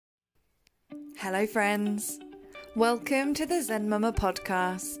Hello friends, welcome to the Zen Mama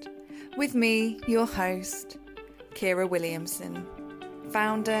podcast with me, your host, Keira Williamson,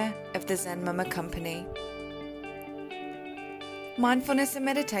 founder of the Zen Mama Company. Mindfulness and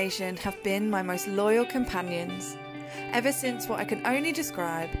meditation have been my most loyal companions ever since what I can only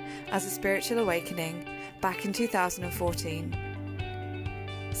describe as a spiritual awakening back in 2014.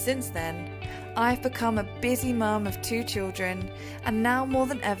 Since then, I've become a busy mum of 2 children, and now more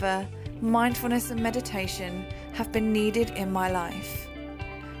than ever, mindfulness and meditation have been needed in my life.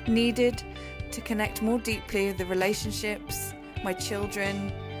 Needed to connect more deeply with the relationships, my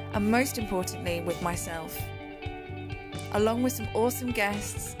children, and most importantly with myself. Along with some awesome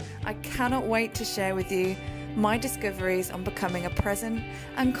guests, I cannot wait to share with you my discoveries on becoming a present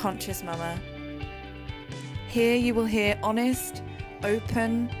and conscious mama. Here you will hear honest,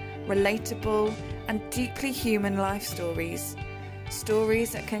 open, relatable, and deeply human life stories.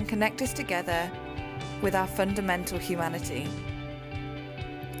 Stories that can connect us together with our fundamental humanity.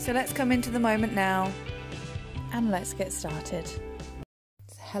 So let's come into the moment now and let's get started.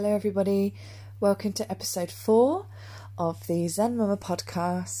 Hello everybody, welcome to episode 4 of the Zen Mama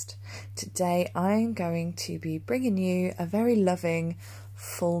podcast. Today I'm going to be bringing you a very loving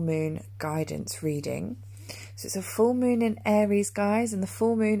full moon guidance reading. So it's a full moon in Aries, guys, and the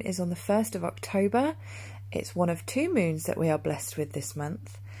full moon is on the 1st of October. It's one of 2 moons that we are blessed with this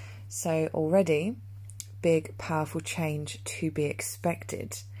month. So already, big, powerful change to be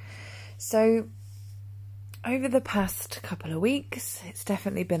expected. So over the past couple of weeks, it's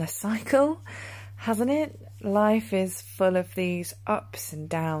definitely been a cycle, hasn't it? Life is full of these ups and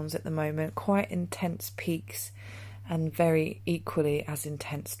downs at the moment, quite intense peaks and very equally as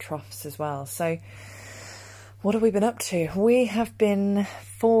intense troughs as well. So what have we been up to? We have been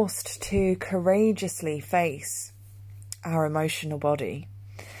forced to courageously face our emotional body.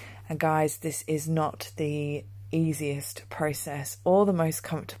 And guys, this is not the easiest process or the most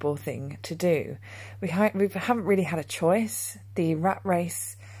comfortable thing to do. We haven't really had a choice. The rat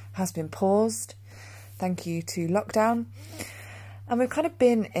race has been paused. Thank you to lockdown. And we've kind of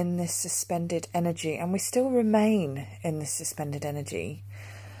been in this suspended energy, and we still remain in this suspended energy.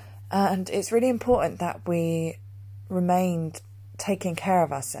 And it's really important that we remain taking care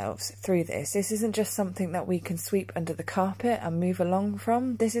of ourselves through this. This isn't just something that we can sweep under the carpet and move along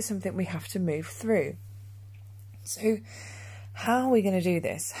from. This is something we have to move through. So how are we going to do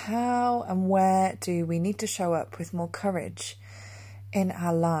this? How and where do we need to show up with more courage in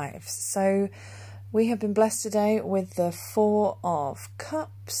our lives? So we have been blessed today with the 4 of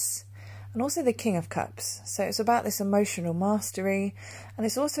Cups and also the King of Cups. So it's about this emotional mastery, and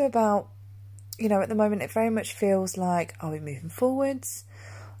it's also about, you know, at the moment it very much feels like, are we moving forwards?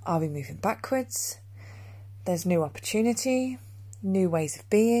 Are we moving backwards? There's new opportunity, new ways of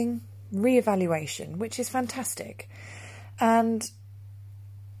being, re-evaluation, which is fantastic. And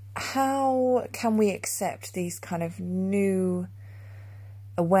how can we accept these kind of new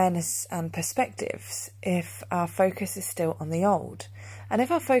awareness and perspectives if our focus is still on the old? And if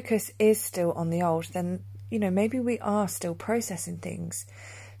our focus is still on the old, then, you know, maybe we are still processing things.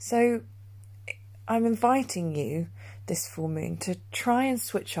 So I'm inviting you this full moon to try and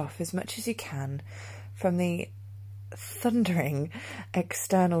switch off as much as you can from the thundering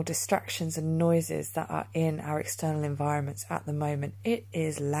external distractions and noises that are in our external environments at the moment. It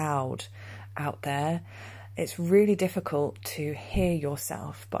is loud out there. It's really difficult to hear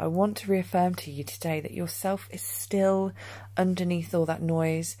yourself, but I want to reaffirm to you today that yourself is still underneath all that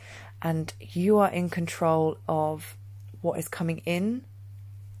noise, and you are in control of what is coming in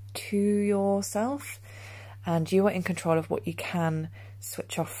to yourself, and you are in control of what you can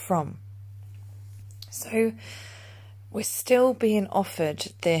switch off from. So we're still being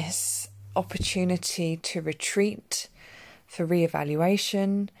offered this opportunity to retreat for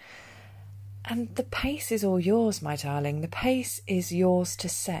re-evaluation. And the pace is all yours, my darling. The pace is yours to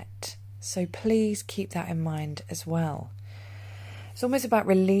set. So please keep that in mind as well. It's almost about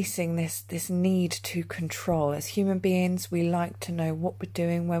releasing this need to control. As human beings, we like to know what we're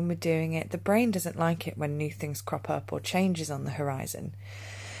doing, when we're doing it. The brain doesn't like it when new things crop up or changes on the horizon.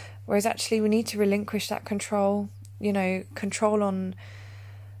 Whereas actually we need to relinquish that control, you know, control on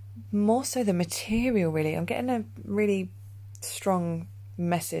more so the material, really. I'm getting a really strong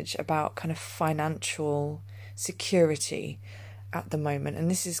message about kind of financial security at the moment,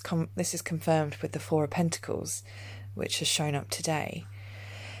 and this is confirmed with the 4 of Pentacles, which has shown up today.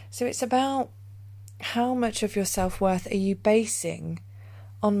 So it's about how much of your self-worth are you basing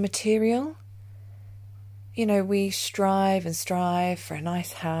on material. You know, we strive for a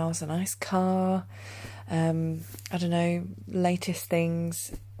nice house, a nice car, I don't know, latest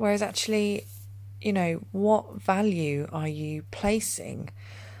things, whereas actually what value are you placing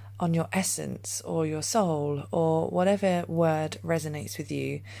on your essence or your soul or whatever word resonates with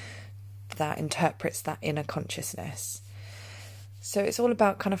you that interprets that inner consciousness? So it's all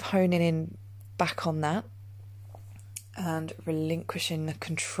about kind of honing in back on that and relinquishing the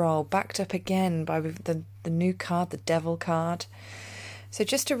control, backed up again by the new card, the Devil card. So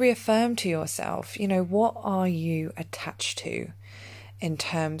just to reaffirm to yourself, what are you attached to in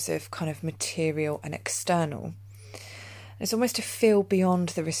terms of kind of material and external? It's almost to feel beyond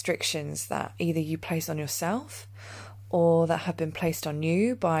the restrictions that either you place on yourself or that have been placed on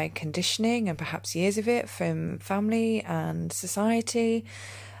you by conditioning and perhaps years of it from family and society,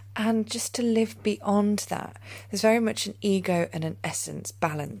 and just to live beyond that. There's very much an ego and an essence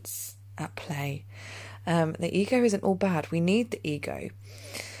balance at play. The ego isn't all bad. We need the ego.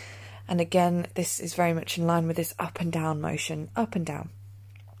 And again, this is very much in line with this up and down motion, up and down.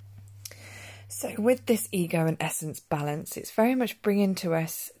 So with this ego and essence balance, it's very much bringing to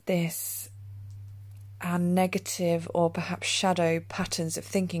us our negative or perhaps shadow patterns of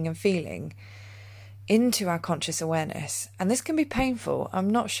thinking and feeling into our conscious awareness. And this can be painful. I'm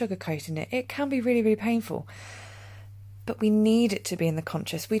not sugarcoating it. It can be really, really painful. But we need it to be in the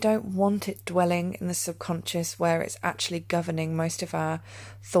conscious. We don't want it dwelling in the subconscious where it's actually governing most of our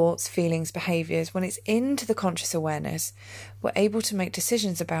thoughts, feelings, behaviours. When it's into the conscious awareness, we're able to make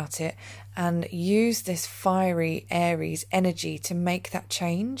decisions about it and use this fiery Aries energy to make that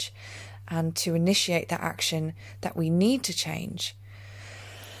change and to initiate that action that we need to change.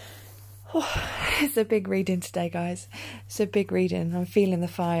 Oh, it's a big reading today, guys. It's a big reading. I'm feeling the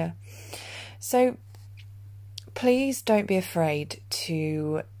fire. So please don't be afraid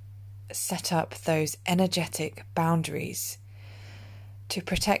to set up those energetic boundaries to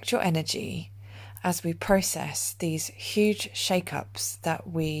protect your energy as we process these huge shake-ups that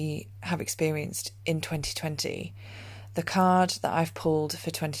we have experienced in 2020. The card that I've pulled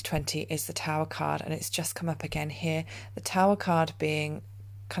for 2020 is the Tower card, and it's just come up again here. The Tower card being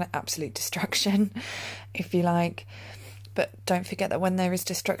kind of absolute destruction, if you like. But don't forget that when there is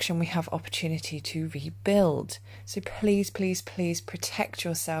destruction, we have opportunity to rebuild. So please, please, please protect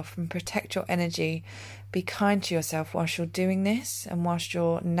yourself and protect your energy. Be kind to yourself whilst you're doing this and whilst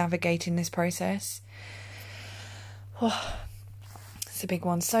you're navigating this process. Oh, it's a big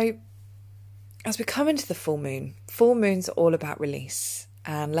one. So as we come into the full moons are all about release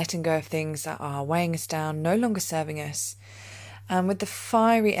and letting go of things that are weighing us down, no longer serving us. And with the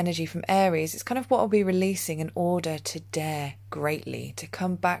fiery energy from Aries, it's kind of what we'll be releasing in order to dare greatly, to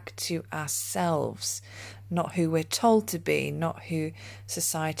come back to ourselves, not who we're told to be, not who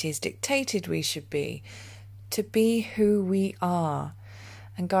society has dictated we should be, to be who we are.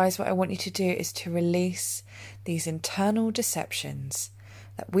 And guys, what I want you to do is to release these internal deceptions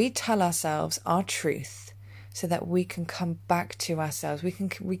that we tell ourselves are truth so that we can come back to ourselves, we can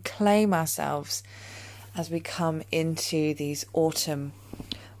reclaim ourselves as we come into these autumn,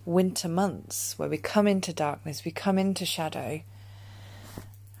 winter months where we come into darkness, we come into shadow,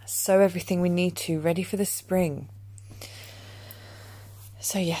 sow everything we need to, ready for the spring.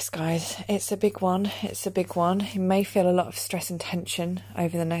 So yes, guys, it's a big one. It's a big one. You may feel a lot of stress and tension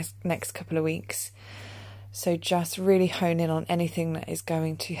over the next couple of weeks. So just really hone in on anything that is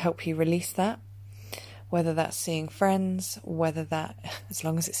going to help you release that. Whether that's seeing friends, whether that, as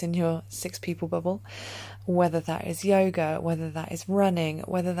long as it's in your 6 people bubble, whether that is yoga, whether that is running,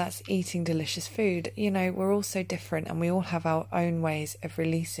 whether that's eating delicious food. We're all so different and we all have our own ways of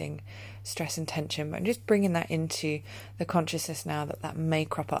releasing stress and tension. But I'm just bringing that into the consciousness now that may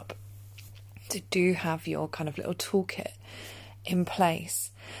crop up. So do have your kind of little toolkit in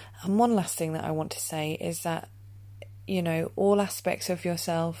place. And one last thing that I want to say is that, all aspects of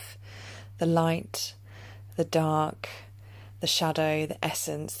yourself, the light, the dark, the shadow, the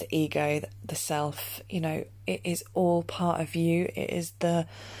essence, the ego, the self, it is all part of you. It is the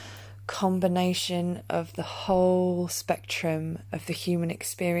combination of the whole spectrum of the human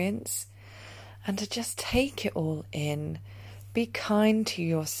experience. And to just take it all in, be kind to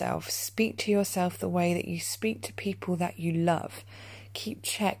yourself, speak to yourself the way that you speak to people that you love. Keep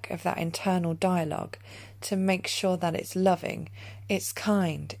check of that internal dialogue to make sure that it's loving, it's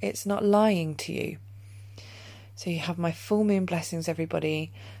kind, it's not lying to you. So you have my full moon blessings,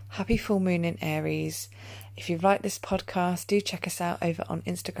 everybody. Happy full moon in Aries. If you've liked this podcast, do check us out over on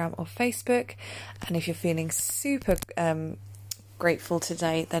Instagram or Facebook. And if you're feeling super grateful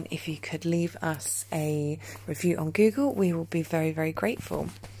today, then if you could leave us a review on Google, we will be very, very grateful.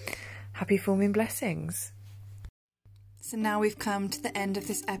 Happy full moon blessings. So now we've come to the end of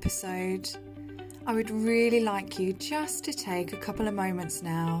this episode. I would really like you just to take a couple of moments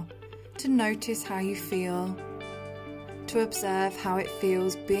now to notice how you feel, to observe how it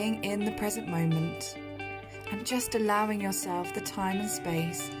feels being in the present moment, and just allowing yourself the time and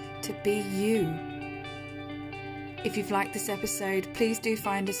space to be you. If you've liked this episode, please do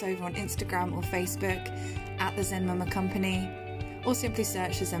find us over on Instagram or Facebook at the Zen Mama Company, or simply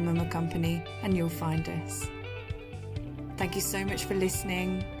search the Zen Mama Company and you'll find us. Thank you so much for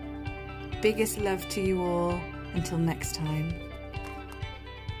listening. Biggest love to you all. Until next time.